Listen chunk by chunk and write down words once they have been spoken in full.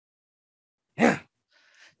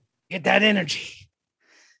Get that energy.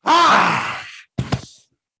 Ah!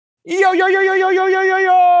 Yo, yo, yo, yo, yo, yo, yo, yo,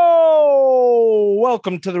 yo.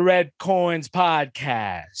 Welcome to the Red Coins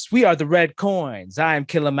podcast. We are the Red Coins. I'm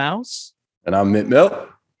Killer Mouse. And I'm Mint Mill.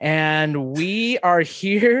 And we are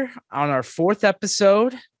here on our fourth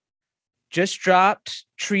episode. Just dropped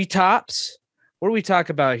Treetops. What do we talk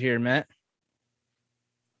about here, Matt?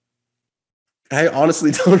 I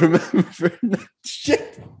honestly don't remember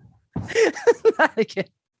shit. Not again.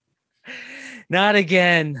 Not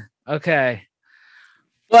again. Okay.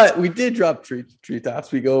 But we did drop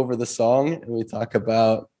Treetops. We go over the song and we talk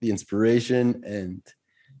about the inspiration and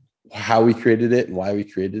how we created it and why we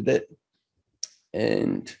created it.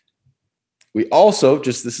 And we also,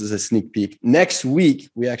 this is a sneak peek, next week,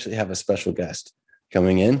 we actually have a special guest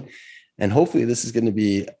coming in. And hopefully this is going to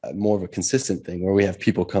be more of a consistent thing where we have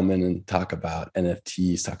people come in and talk about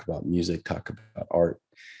NFTs, talk about music, talk about art,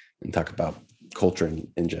 and talk about culture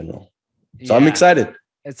in general. So yeah, I'm excited.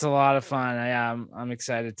 It's a lot of fun. I'm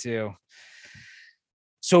excited too.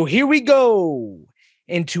 So here we go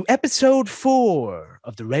into episode 4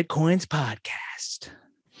 of the Red Coins podcast.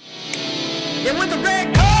 Yeah, with the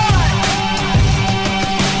Red Coins!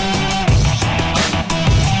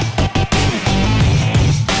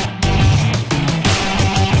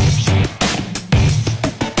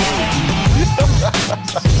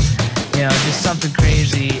 You know, just something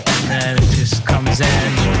crazy, and then it just comes in.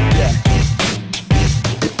 Yeah.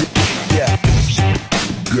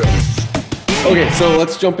 Okay, so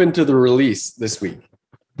let's jump into the release this week.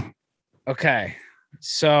 Okay,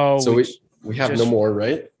 so we have no more,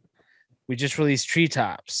 right? We just released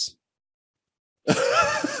Treetops.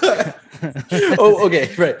 Oh, okay,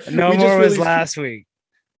 right. No more was last week.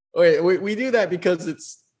 Okay, we do that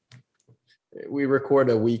because we record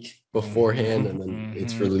a week beforehand and then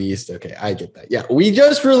it's released. Okay, I get that. Yeah, we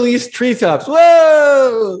just released Treetops.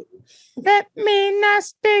 Whoa! Let me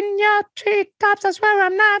nest in your treetops. I swear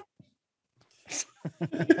I'm not.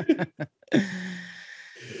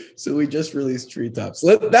 So we just released Treetops.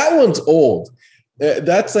 That one's old.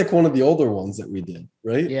 That's like one of the older ones that we did,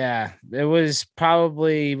 right? Yeah, it was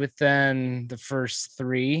probably within the first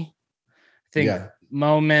 3. I think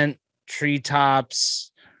Moment,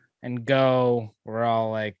 Treetops, and Go were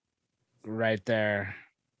all like right there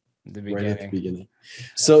at the beginning. Right at the beginning.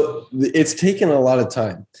 So it's taken a lot of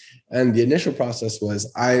time. And the initial process was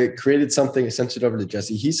I created something, I sent it over to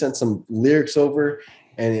Jesse. He sent some lyrics over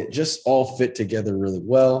and it just all fit together really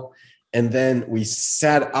well. And then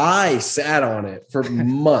I sat on it for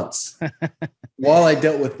months while I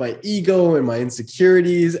dealt with my ego and my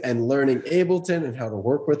insecurities and learning Ableton and how to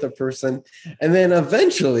work with a person. And then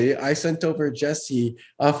eventually I sent over Jesse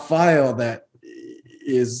a file that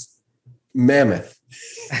is mammoth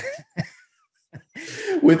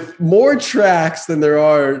with more tracks than there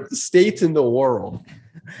are states in the world.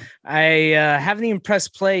 I haven't even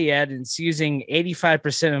pressed play yet. And it's using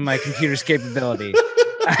 85% of my computer's capability.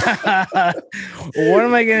 What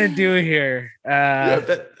am I going to do here?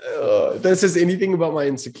 That says anything about my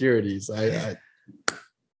insecurities. I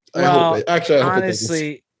hope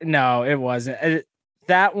honestly, no, it wasn't.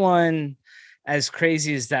 That one, as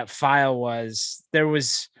crazy as that file was, there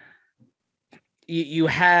was, you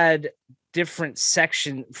had different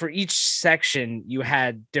section for each section. You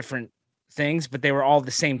had different things, but they were all the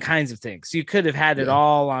same kinds of things. So you could have had it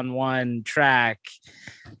all on one track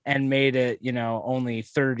and made it, only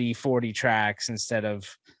 30-40 tracks instead of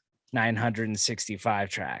 965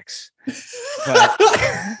 tracks. But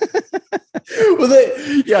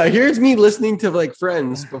here's me listening to like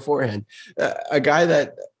friends beforehand. A guy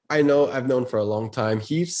that I've known for a long time,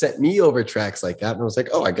 he sent me over tracks like that, and I was like,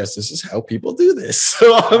 oh, I guess this is how people do this.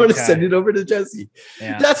 So I'm going to send it over to Jesse.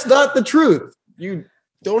 Yeah. That's not the truth. You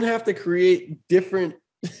don't have to create different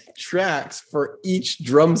tracks for each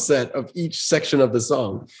drum set of each section of the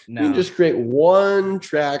song. No. You can just create one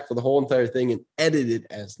track for the whole entire thing and edit it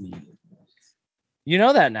as needed. You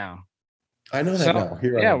know that now. I know that now.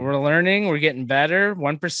 We're learning. We're getting better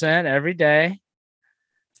 1% every day.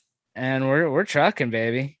 And we're trucking,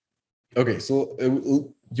 baby. Okay, so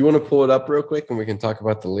do you want to pull it up real quick and we can talk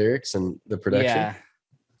about the lyrics and the production? Yeah.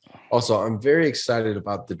 Also, I'm very excited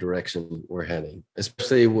about the direction we're heading,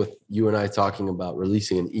 especially with you and I talking about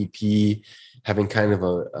releasing an EP, having kind of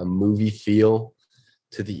a movie feel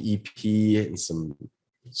to the EP and some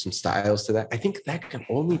styles to that. I think that can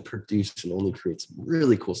only produce and only create some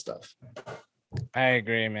really cool stuff. I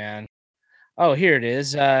agree, man. Oh, here it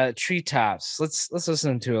is. Treetops. Let's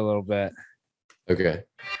listen to it a little bit. Okay.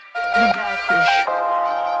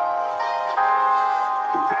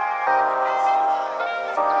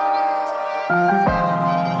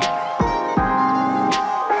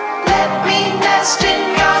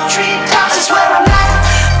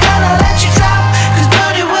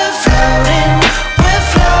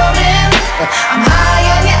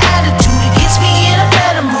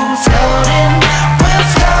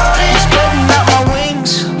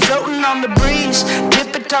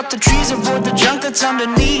 the trees, avoid the junk that's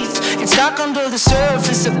underneath. It's dark under the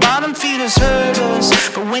surface, the bottom feeders hurt us.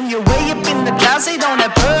 But when you're way up in the clouds, they don't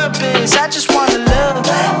have purpose. I just wanna love,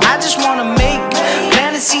 I just wanna make.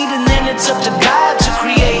 Plant a seed and then it's up to God to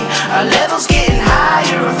create. Our level's getting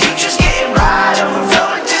higher, our future's getting brighter. We're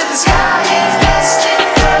floating to the sky, yeah. Best in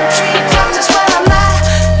country, that's where I'm not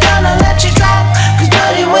gonna let you drop. Cause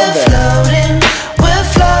buddy, we're floating, we're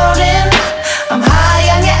floating. I'm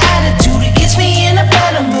high on your attitude, it gets me in a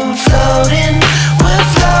better mood. Floating, we're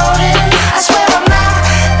floating. I swear I'm not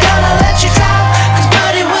gonna let you drop. Cause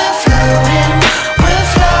buddy, we're floating, we're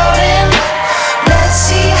floating. Let's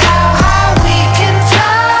see how high we can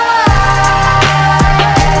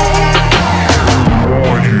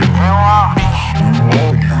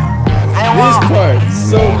This part,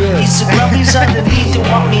 so good. It's the grumpies underneath that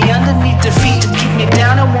want me underneath their feet. To keep me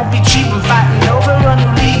down, I won't be cheap. I'm fighting over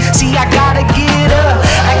unbelief. See, I gotta get up,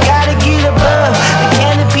 I gotta get above the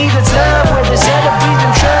canopy that's love, where there's air to breathe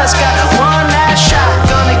and trust. Got one last shot,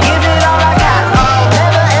 gonna give it all I got. I'll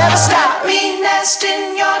never ever stop me. Nest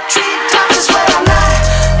in your treetops is where I'm not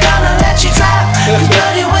gonna let you drop. Cause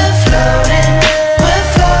buddy, we're floating, we're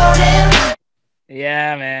floating.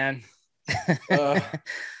 Yeah, man.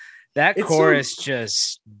 That It's chorus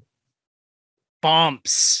just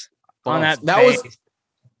bumps on that That bass.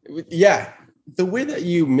 Yeah, the way that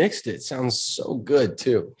you mixed it sounds so good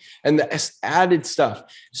too, and the added stuff.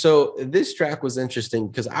 So this track was interesting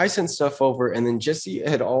because I sent stuff over, and then Jesse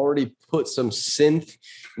had already put some synth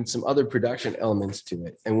and some other production elements to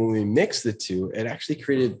it, and when we mixed the two, it actually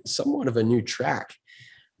created somewhat of a new track.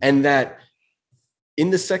 And that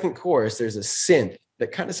in the second chorus, there's a synth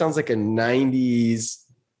that kind of sounds like a 90s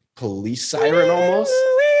police siren almost.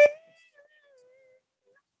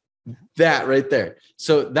 That right there.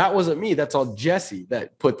 So that wasn't me. That's all Jesse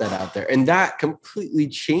that put that out there. And that completely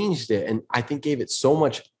changed it. And I think gave it so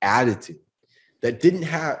much attitude that it didn't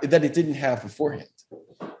have beforehand.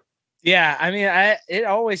 Yeah, I mean, it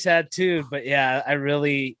always had too, but yeah, I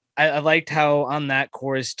liked how on that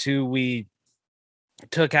chorus too, we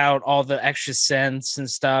took out all the extra synths and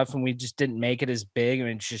stuff, and we just didn't make it as big. I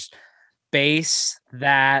mean, it's just bass,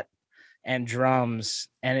 that, and drums,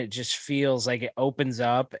 and it just feels like it opens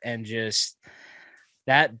up, and just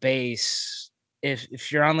that bass,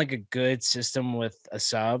 if you're on like a good system with a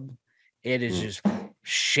sub, it is just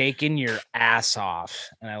shaking your ass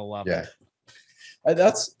off, and I love it. I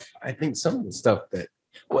think some of the stuff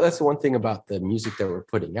that's the one thing about the music that we're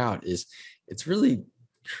putting out is it's really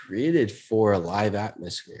created for a live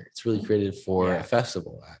atmosphere. It's really created for a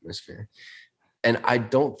festival atmosphere. And I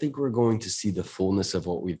don't think we're going to see the fullness of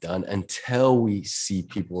what we've done until we see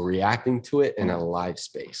people reacting to it in a live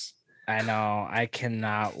space. I know. I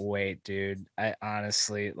cannot wait, dude. I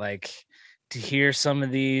honestly like to hear some of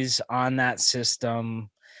these on that system,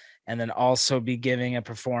 and then also be giving a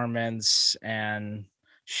performance and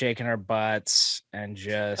shaking our butts and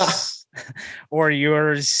just or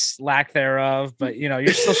yours lack thereof, but you're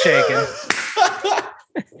still shaking.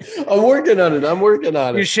 I'm working on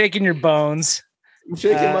it. You're shaking your bones. I'm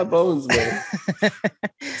shaking my bones, man.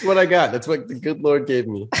 That's what I got. That's what the good Lord gave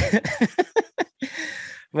me.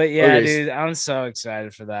 But yeah, okay, dude, I'm so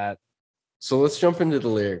excited for that. So let's jump into the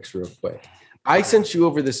lyrics real quick. I sent you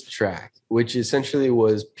over this track, which essentially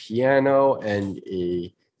was piano and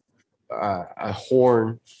a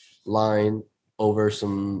horn line over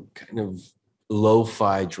some kind of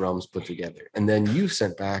lo-fi drums put together. And then you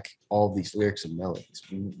sent back all these lyrics and melodies.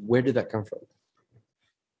 Where did that come from?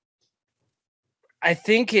 I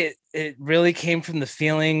think it really came from the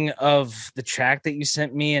feeling of the track that you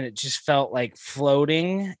sent me, and it just felt like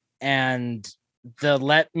floating, and the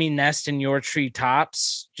 "Let Me Nest in Your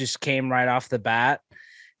Treetops" just came right off the bat.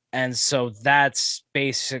 And so that's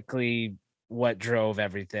basically what drove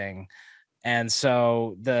everything. And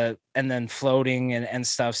so and then floating and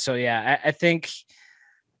stuff. So yeah, I think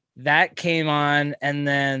that came on. And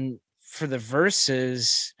then for the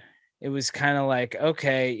verses, it was kind of like,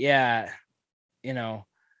 okay, yeah,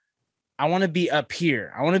 I want to be up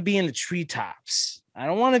here. I want to be in the treetops. I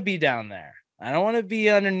don't want to be down there. I don't want to be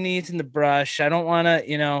underneath in the brush. I don't want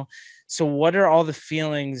to, so what are all the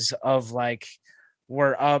feelings of like,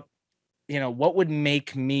 we're up, what would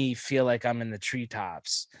make me feel like I'm in the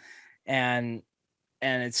treetops? And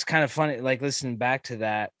it's kind of funny, like listening back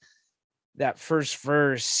to that first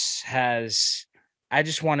verse has, I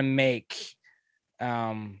just want to make,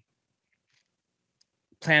 plant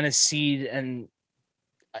a seed, and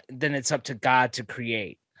then it's up to God to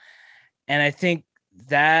create. And I think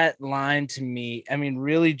that line to me, I mean,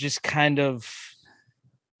 really just kind of,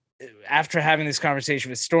 after having this conversation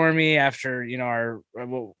with Stormy, after, you know,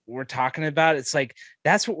 what we're talking about, it's like,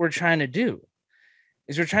 that's what we're trying to do.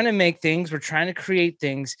 Is we're trying to make things, we're trying to create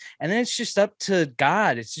things, and then it's just up to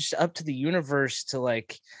God. It's just up to the universe to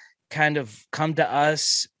like kind of come to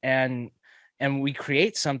us, and we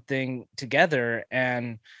create something together.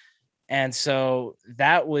 And so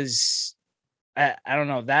that was, I don't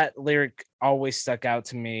know, that lyric always stuck out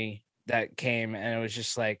to me, that came, and it was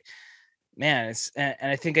just like, man, it's, and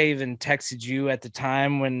I think I even texted you at the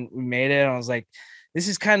time when we made it. I was like, this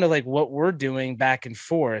is kind of like what we're doing back and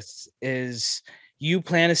forth, is you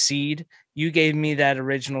plant a seed, you gave me that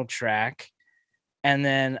original track, and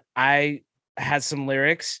then I had some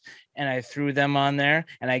lyrics and I threw them on there,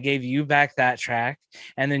 and I gave you back that track,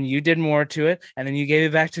 and then you did more to it, and then you gave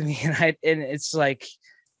it back to me, and it's like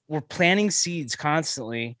we're planting seeds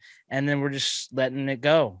constantly, and then we're just letting it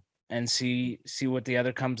go and see what the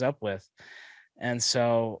other comes up with. And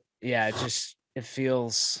so, yeah, it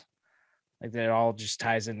feels like that all just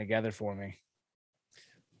ties in together for me.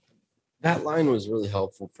 That line was really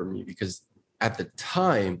helpful for me because at the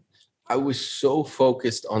time I was so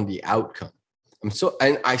focused on the outcome.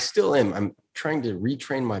 And I still am. I'm trying to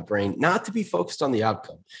retrain my brain not to be focused on the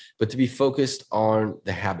outcome, but to be focused on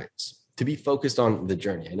the habits, to be focused on the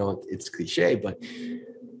journey. I know it's cliche, but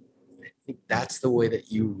I think that's the way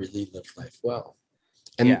that you really live life well.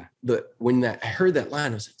 And when I heard that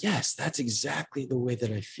line, I was like, yes, that's exactly the way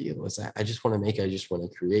that I feel. Is that I just want to make, I just want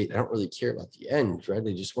to create. I don't really care about the end, right?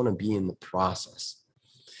 I just want to be in the process.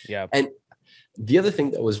 Yeah. And the other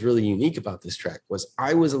thing that was really unique about this track was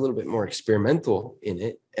I was a little bit more experimental in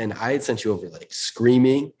it. And I had sent you over like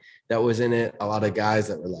screaming that was in it. A lot of guys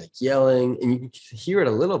that were like yelling, and you can hear it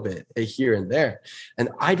a little bit here and there. And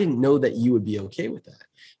I didn't know that you would be okay with that.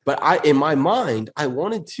 But in my mind, I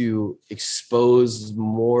wanted to expose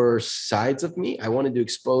more sides of me. I wanted to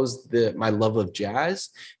expose my love of jazz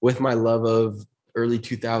with my love of early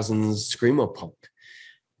 2000s screamo punk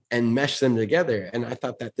and mesh them together. And I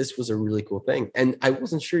thought that this was a really cool thing. And I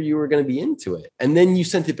wasn't sure you were going to be into it. And then you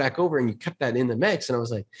sent it back over and you kept that in the mix. And I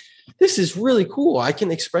was like, this is really cool. I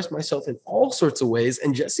can express myself in all sorts of ways.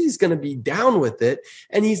 And Jesse's going to be down with it.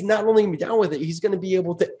 And he's not only going to be down with it, he's going to be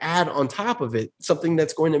able to add on top of it something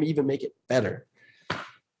that's going to even make it better.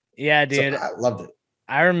 Yeah, dude. So I loved it.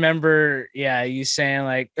 I remember, you saying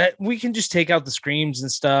like, we can just take out the screams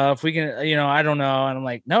and stuff. We can, I don't know. And I'm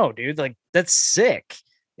like, no, dude, like that's sick.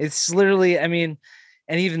 It's literally, I mean,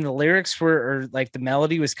 and even the lyrics or like the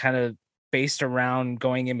melody was kind of based around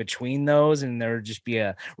going in between those, and there would just be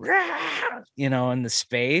a, in the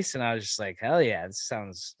space. And I was just like, hell yeah, it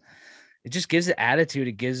just gives it attitude.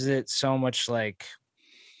 It gives it so much like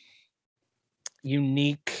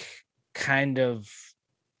unique kind of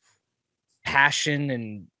passion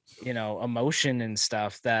and, emotion and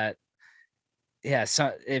stuff that,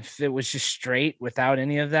 so if it was just straight without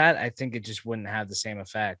any of that, I think it just wouldn't have the same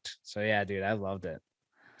effect. So yeah, dude, I loved it.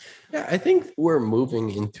 Yeah, I think we're moving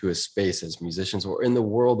into a space as musicians or in the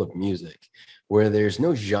world of music where there's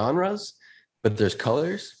no genres, but there's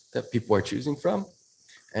colors that people are choosing from.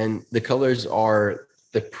 And the colors are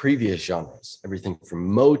the previous genres, everything from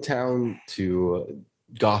Motown to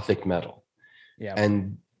Gothic metal. Yeah.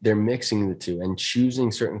 And they're mixing the two and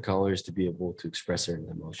choosing certain colors to be able to express certain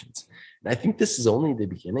emotions. And I think this is only the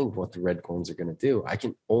beginning of what the Red Coins are going to do. I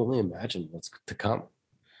can only imagine what's to come.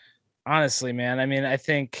 Honestly, man, I mean, I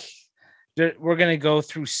think we're going to go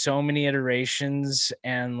through so many iterations,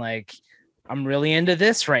 and like, I'm really into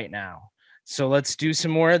this right now. So let's do some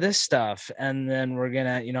more of this stuff. And then we're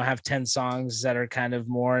going to, have 10 songs that are kind of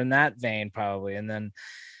more in that vein probably. And then,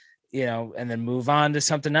 and then move on to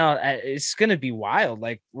something else. It's going to be wild.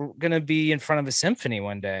 Like we're going to be in front of a symphony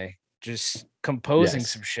one day, just composing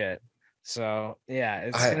some shit. So yeah,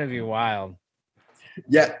 it's going to be wild.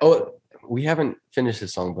 Yeah. Oh, we haven't finished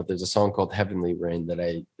this song, but there's a song called Heavenly Rain that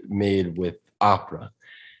I made with opera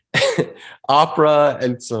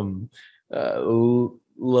and some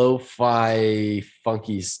lo-fi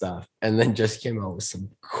funky stuff, and then just came out with some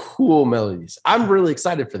cool melodies. I'm really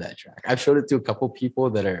excited for that track. I've showed it to a couple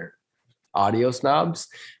people that are audio snobs.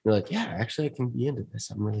 They're like, yeah, actually I can be into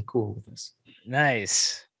this. I'm really cool with this.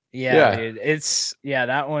 Nice. Yeah, dude. It's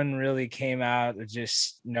that one really came out of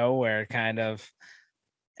just nowhere kind of.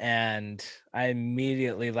 And I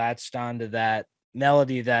immediately latched onto that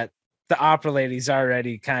melody that the opera lady's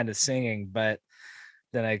already kind of singing, but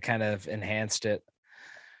then I kind of enhanced it.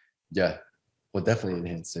 Yeah, well, definitely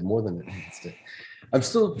enhanced it, more than enhanced it. I'm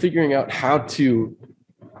still figuring out how to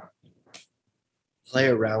play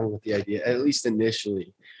around with the idea, at least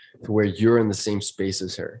initially, to where you're in the same space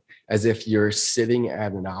as her, as if you're sitting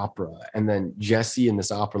at an opera, and then Jesse and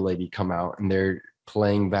this opera lady come out and they're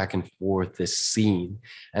playing back and forth this scene,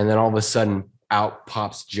 and then all of a sudden out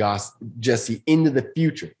pops Jesse into the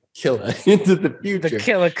future. Killer into the future. The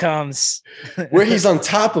killer comes where he's on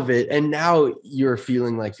top of it, and now you're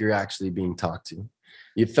feeling like you're actually being talked to.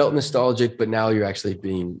 You felt nostalgic, but now you're actually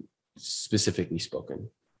being specifically spoken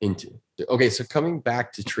into. Okay, so coming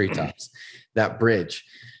back to Treetops, that bridge,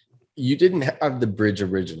 you didn't have the bridge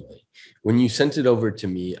originally. When you sent it over to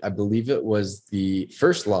me, I believe it was the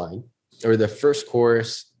first line or the first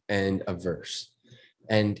chorus and a verse.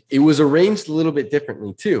 And it was arranged a little bit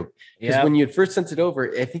differently too. Because when you had first sent it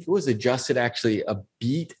over, I think it was adjusted actually a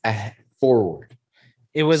beat forward.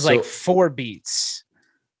 It was like 4 beats.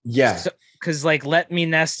 Yeah. Because like Let Me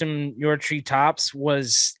Nest in Your Treetops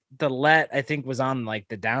was the I think was on like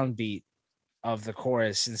the downbeat of the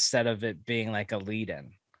chorus instead of it being like a lead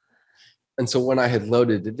in. And so when I had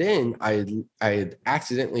loaded it in, I had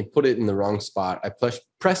accidentally put it in the wrong spot. I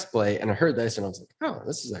pressed play and I heard this and I was like, oh,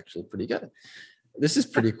 this is actually pretty good. This is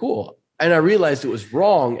pretty cool. And I realized it was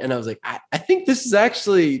wrong. And I was like, I think this is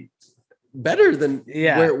actually better than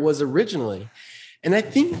where it was originally. And I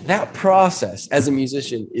think that process as a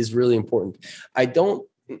musician is really important. I don't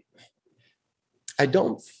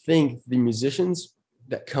think the musicians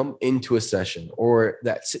that come into a session or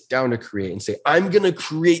that sit down to create and say, I'm going to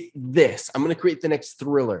create this, I'm going to create the next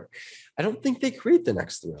Thriller. I don't think they create the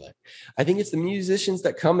next Thriller. I think it's the musicians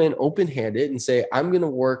that come in open-handed and say, I'm going to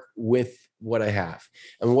work with what I have,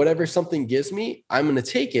 and whatever something gives me, I'm going to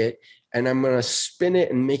take it and I'm going to spin it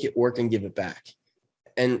and make it work and give it back.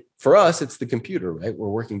 And for us, it's the computer, right? We're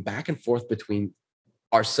working back and forth between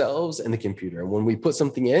ourselves and the computer. And when we put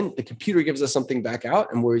something in, the computer gives us something back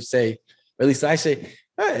out, and we say, or at least I say,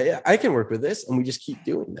 hey, I can work with this. And we just keep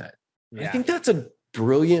doing that. Yeah. I think that's a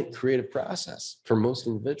brilliant creative process for most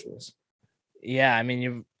individuals. Yeah. I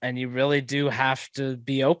mean, you really do have to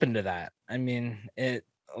be open to that. I mean, a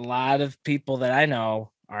lot of people that I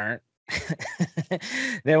know aren't.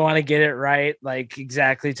 They want to get it right, like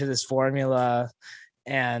exactly to this formula.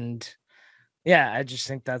 And yeah, I just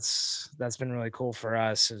think that's been really cool for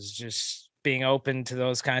us, is just being open to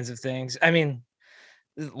those kinds of things. I mean,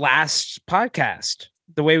 last podcast,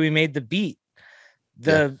 the way we made the beat,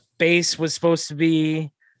 the bass was supposed to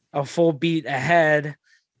be a full beat ahead,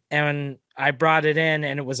 and I brought it in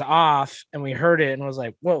and it was off, and we heard it and was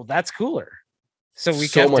like, whoa, that's cooler. So we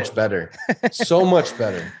so much better. So much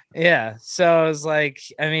better. Yeah. So I was like,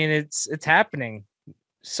 I mean, it's happening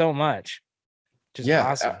so much. Just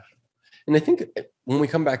awesome. And I think when we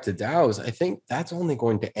come back to DAOs, I think that's only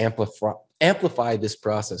going to amplify this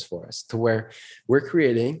process for us, to where we're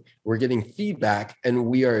creating, we're getting feedback, and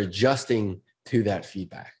we are adjusting to that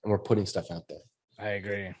feedback, and we're putting stuff out there. I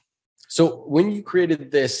agree. So when you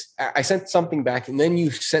created this, I sent something back, and then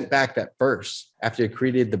you sent back that verse after you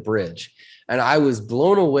created the bridge. And I was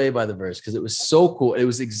blown away by the verse because it was so cool. It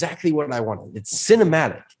was exactly what I wanted. It's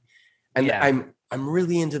cinematic. And I'm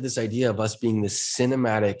really into this idea of us being this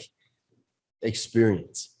cinematic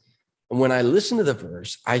experience. And when I listen to the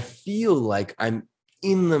verse, I feel like I'm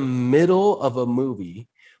in the middle of a movie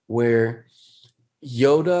where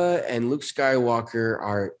Yoda and Luke Skywalker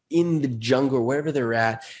are in the jungle, wherever they're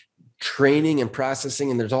at, training and processing,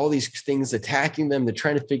 and there's all these things attacking them. They're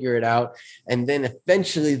trying to figure it out, and then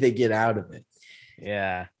eventually they get out of it.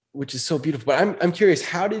 Yeah, which is so beautiful. But I'm curious,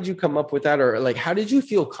 how did you come up with that, or like how did you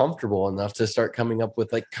feel comfortable enough to start coming up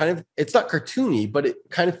with, like, kind of, it's not cartoony, but it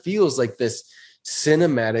kind of feels like this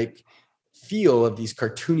cinematic feel of these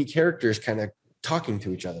cartoony characters kind of talking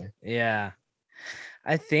to each other? Yeah,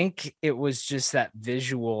 I think it was just that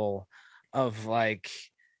visual of, like,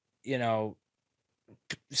 you know,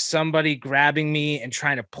 somebody grabbing me and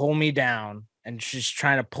trying to pull me down, and just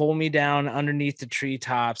trying to pull me down underneath the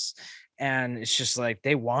treetops. And it's just like,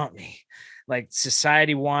 they want me, like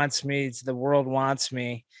society wants me, the world wants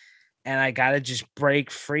me, and I got to just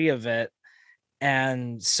break free of it.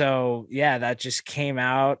 And so, yeah, that just came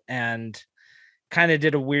out and kind of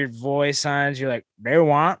did a weird voice on it. You're like, they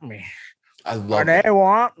want me. I love it. They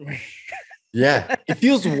want me. Yeah. It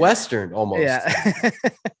feels Western almost. Yeah.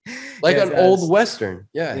 Like an old Western.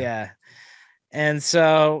 Yeah. Yeah. And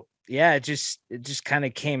so, yeah, it just kind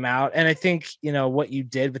of came out. And I think, you know, what you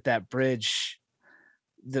did with that bridge,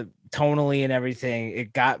 the tonally and everything,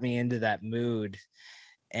 it got me into that mood.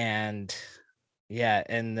 And yeah,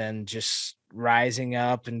 and then just rising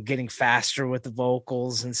up and getting faster with the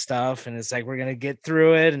vocals and stuff. And it's like, we're going to get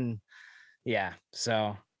through it. And yeah,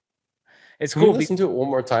 so it's cool. Listen to it one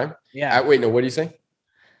more time. Yeah. Wait, no, what do you say?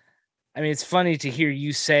 I mean, it's funny to hear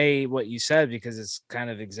you say what you said because it's kind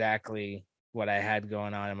of exactly what I had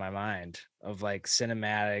going on in my mind of like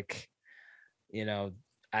cinematic, you know,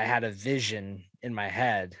 I had a vision in my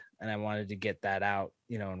head and I wanted to get that out,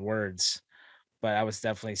 you know, in words, but I was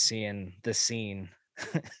definitely seeing the scene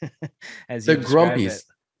as you The describe grumpies. it.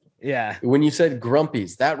 Yeah. When you said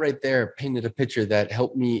grumpies, that right there painted a picture that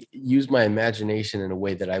helped me use my imagination in a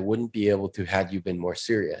way that I wouldn't be able to had you been more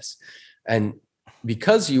serious. And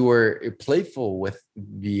because you were playful with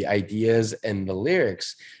the ideas and the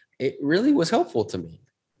lyrics, it really was helpful to me.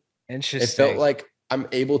 Interesting. It felt like I'm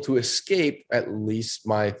able to escape at least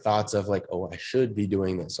my thoughts of like, oh, I should be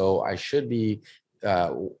doing this. Oh, I should be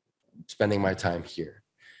spending my time here.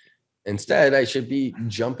 Instead, I should be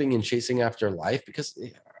jumping and chasing after life because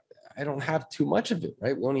I don't have too much of it,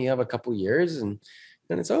 right? We only have a couple years and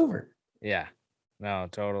then it's over. Yeah. No,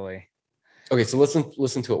 totally. Okay, so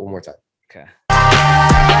listen to it one more time. Okay.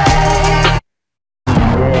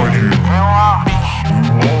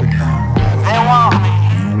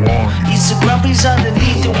 These are grumpies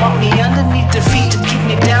underneath, they want me underneath their feet to keep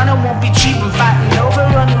me down. I won't be cheap, I'm fighting over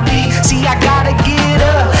a new league. See, I gotta get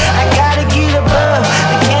up, I gotta get above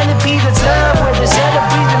the canopy that's love, where there's air to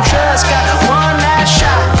breathe and trust. Got one last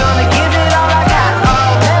shot, gonna give it all I got.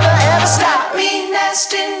 I'll never ever stop me.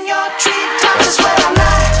 Nest in your treetops is where I'm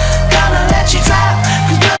not gonna let you drop.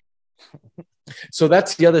 So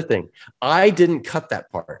that's the other thing. I didn't cut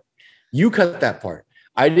that part. You cut that part.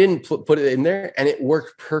 I didn't put it in there and it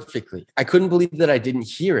worked perfectly. I couldn't believe that I didn't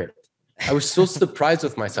hear it. I was so surprised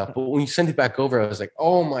with myself. But when you sent it back over, I was like,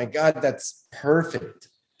 oh my God, that's perfect.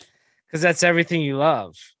 Because that's everything you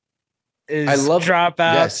love. I love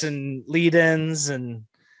dropouts and lead-ins and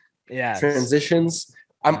transitions.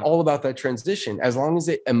 I'm all about that transition. As long as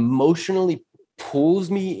it emotionally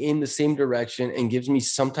pulls me in the same direction and gives me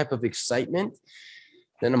some type of excitement,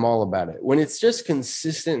 then I'm all about it. When it's just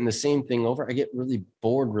consistent and the same thing over, I get really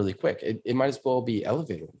bored really quick. It might as well be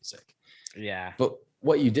elevator music. Yeah. But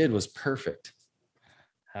what you did was perfect.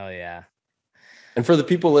 Hell yeah. And for the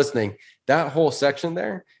people listening, that whole section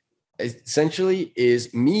there essentially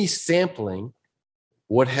is me sampling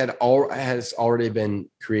what has already been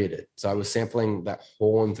created. So I was sampling that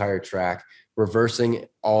whole entire track, reversing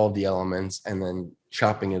all of the elements, and then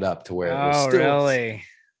chopping it up to where it was still. Really?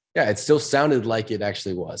 Yeah, it still sounded like it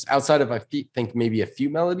actually was. Outside of, I think, maybe a few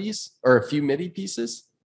melodies or a few MIDI pieces.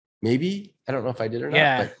 Maybe. I don't know if I did or not.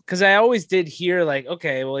 Yeah, because I always did hear like,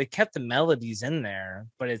 okay, well, it kept the melodies in there,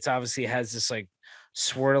 but it's obviously has this like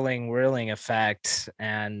swirling, whirling effect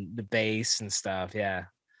and the bass and stuff. Yeah.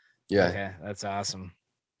 Yeah. Okay, that's awesome.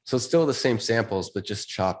 So it's still the same samples, but just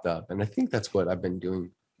chopped up. And I think that's what I've been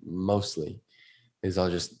doing mostly is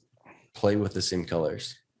I'll just play with the same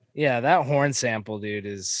colors. Yeah, that horn sample, dude,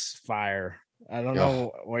 is fire. I don't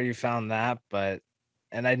know where you found that,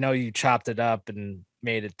 and I know you chopped it up and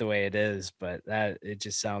made it the way it is, but it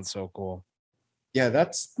just sounds so cool. Yeah,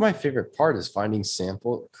 that's my favorite part is finding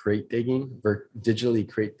crate digging, digitally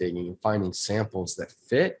crate digging, and finding samples that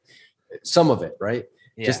fit some of it, right?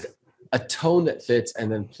 Yeah. Just a tone that fits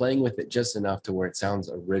and then playing with it just enough to where it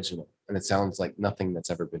sounds original and it sounds like nothing that's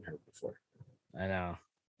ever been heard before. I know.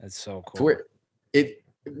 That's so cool.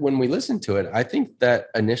 When we listen to it, I think that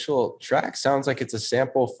initial track sounds like it's a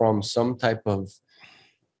sample from some type of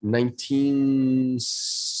 1950s,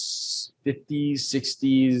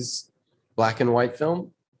 60s black and white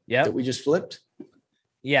film that we just flipped.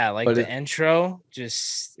 Yeah, like the intro,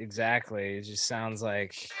 just exactly. It just sounds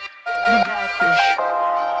like.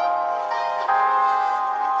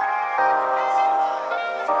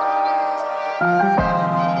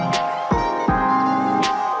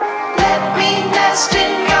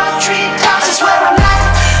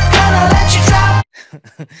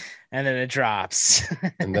 And then it drops.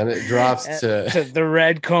 And then it drops to the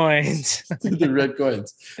red coins. To the red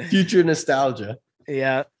coins. Future nostalgia.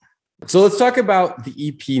 Yeah. So let's talk about the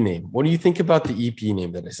EP name. What do you think about the EP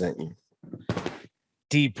name that I sent you?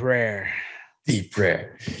 Deep Rare. Deep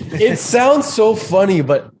Rare. It sounds so funny,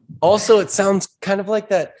 but also it sounds kind of like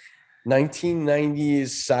that 1990s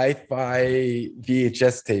sci-fi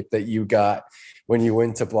VHS tape that you got when you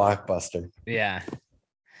went to Blockbuster. Yeah.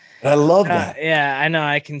 And I love that. Yeah, I know.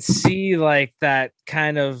 I can see like that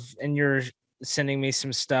kind of, and you're sending me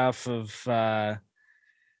some stuff of,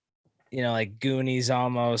 like Goonies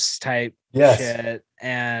almost type shit.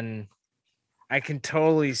 And I can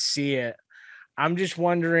totally see it. I'm just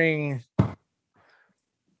wondering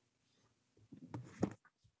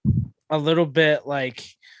a little bit like,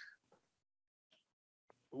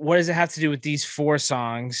 what does it have to do with these 4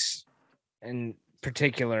 songs in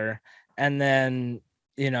particular? And then,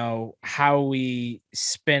 how we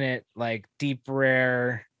spin it, like deep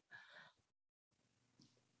rare.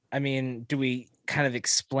 I mean, do we kind of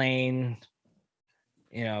explain,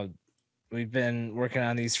 we've been working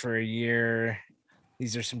on these for a year.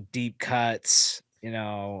 These are some deep cuts, and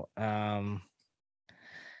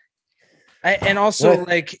also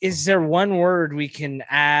like, is there one word we can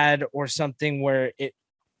add or something where it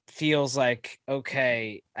feels like,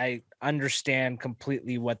 okay, I understand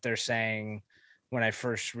completely what they're saying when I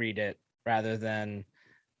first read it, rather than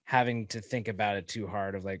having to think about it too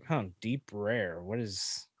hard of like, deep rare. What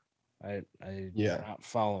is not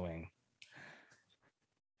following?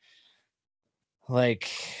 Like,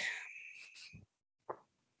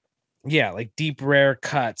 like deep rare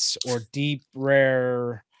cuts or deep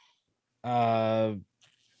rare, I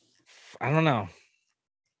don't know.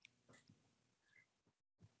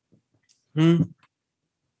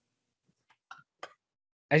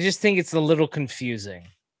 I just think it's a little confusing.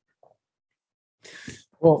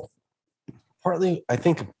 Well, partly, I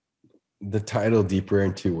think the title Deep Rare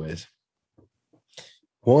in two ways.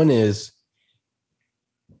 One is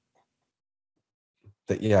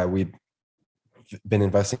that, we've been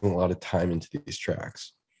investing a lot of time into these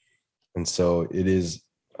tracks. And so it is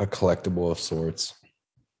a collectible of sorts,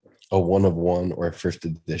 a one of one or a first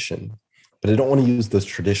edition. But I don't want to use those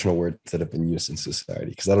traditional words that have been used in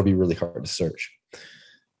society, because that'll be really hard to search.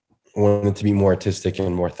 I want it to be more artistic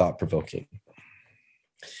and more thought-provoking.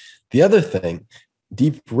 The other thing,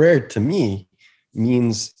 deep rare to me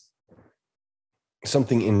means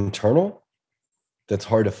something internal that's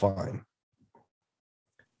hard to find.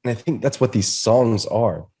 And I think that's what these songs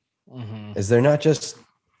are, is they're not just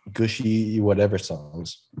gushy whatever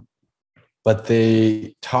songs, but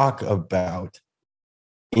they talk about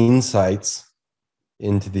insights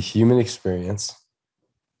into the human experience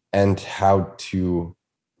and how to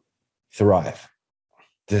thrive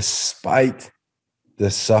despite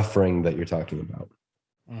the suffering that you're talking about.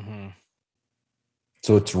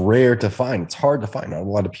 So it's rare to find. It's hard to find. Not a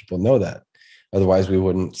lot of people know that. Otherwise, we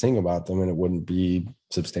wouldn't sing about them and it wouldn't be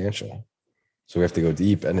substantial. So we have to go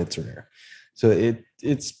deep, and it's rare. So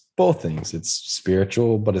it's both things. It's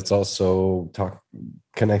spiritual, but it's also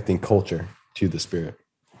connecting culture to the spirit.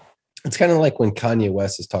 It's kind of like when Kanye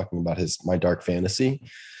West is talking about his My Dark Fantasy.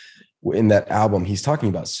 In that album, he's talking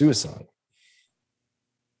about suicide.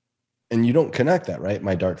 And you don't connect that, right?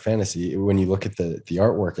 My Dark Fantasy. When you look at the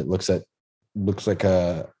artwork, it looks like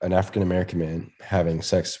an African-American man having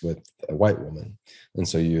sex with a white woman. And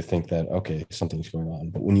so you think that, okay, something's going on.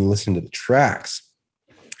 But when you listen to the tracks,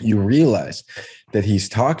 you realize that he's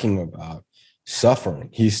talking about suffering.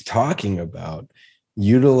 He's talking about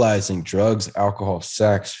utilizing drugs, alcohol,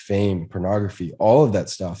 sex, fame, pornography, all of that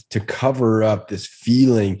stuff to cover up this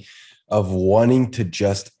feeling of wanting to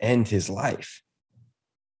just end his life.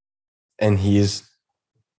 And he's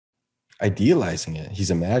idealizing it.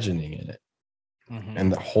 He's imagining it.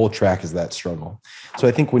 And the whole track is that struggle. So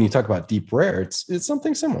I think when you talk about deep rare, it's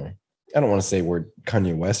something similar. I don't want to say we're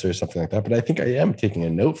Kanye West or something like that, but I think I am taking a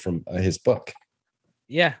note from his book.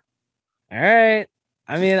 Yeah. All right.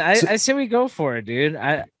 I mean, I say we go for it, dude.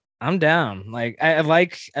 I'm down. Like, I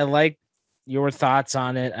like your thoughts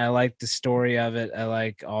on it. I like the story of it. I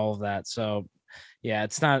like all of that. So yeah,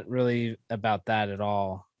 it's not really about that at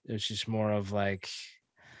all. It's just more of like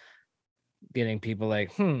getting people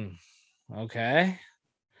like, okay.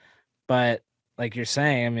 But like you're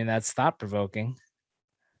saying, I mean, that's thought provoking.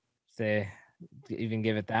 They even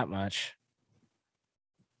give it that much.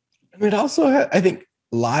 I mean, also, I think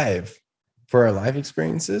for our live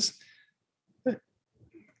experiences, it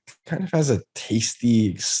kind of has a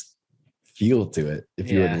tasty feel to it. If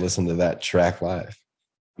you were to listen to that track live,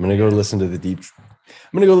 I'm gonna go listen to the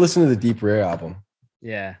Deep Rare album.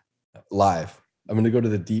 Yeah, live. I'm gonna go to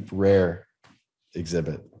the Deep Rare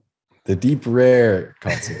exhibit. The Deep Rare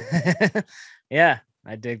concert. Yeah,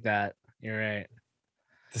 I dig that. You're right.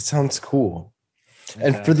 That sounds cool.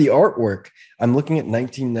 And for the artwork, I'm looking at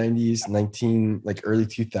 1990s, early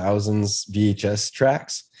 2000s VHS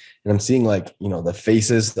tracks, and I'm seeing the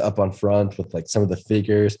faces up on front with like some of the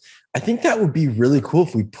figures. I think that would be really cool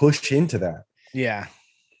if we push into that. Yeah.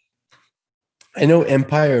 I know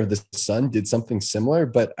Empire of the Sun did something similar,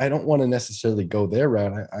 but I don't want to necessarily go their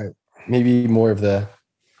route. I maybe more of the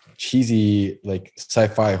cheesy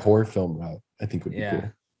sci-fi horror film route. I think would be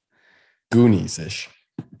cool. Goonies-ish.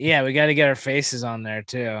 Yeah, we got to get our faces on there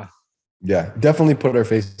too. Yeah, definitely put our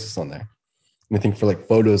faces on there. And I think for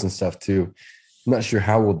photos and stuff too. I'm not sure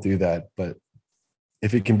how we'll do that, but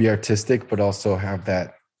if it can be artistic, but also have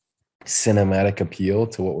that cinematic appeal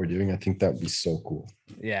to what we're doing, I think that would be so cool.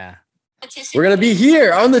 Yeah. We're going to be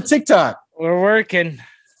here on the TikTok. We're working.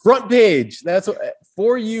 Front page. That's what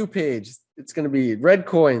For You page. It's going to be red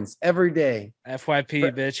coins every day.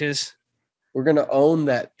 FYP, bitches. We're going to own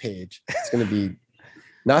that page. It's going to be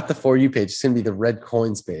not the For You page. It's going to be the red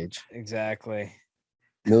coins page. Exactly.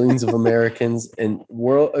 Millions of Americans and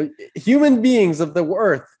human beings of the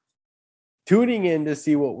earth tuning in to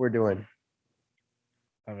see what we're doing.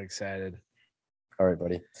 I'm excited. All right,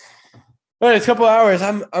 buddy. All right, it's a couple hours.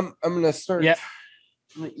 I'm gonna start. Yep.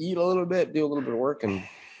 I'm gonna eat a little bit, do a little bit of work, and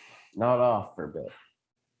nod off for a bit.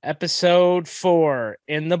 Episode 4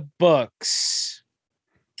 in the books.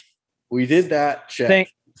 We did that. Check.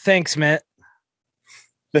 Thanks, Mitt.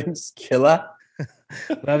 Thanks, Killa.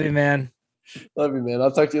 Love you, man. Love you, man.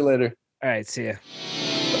 I'll talk to you later. All right, see ya.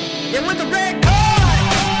 Yeah, with the red car.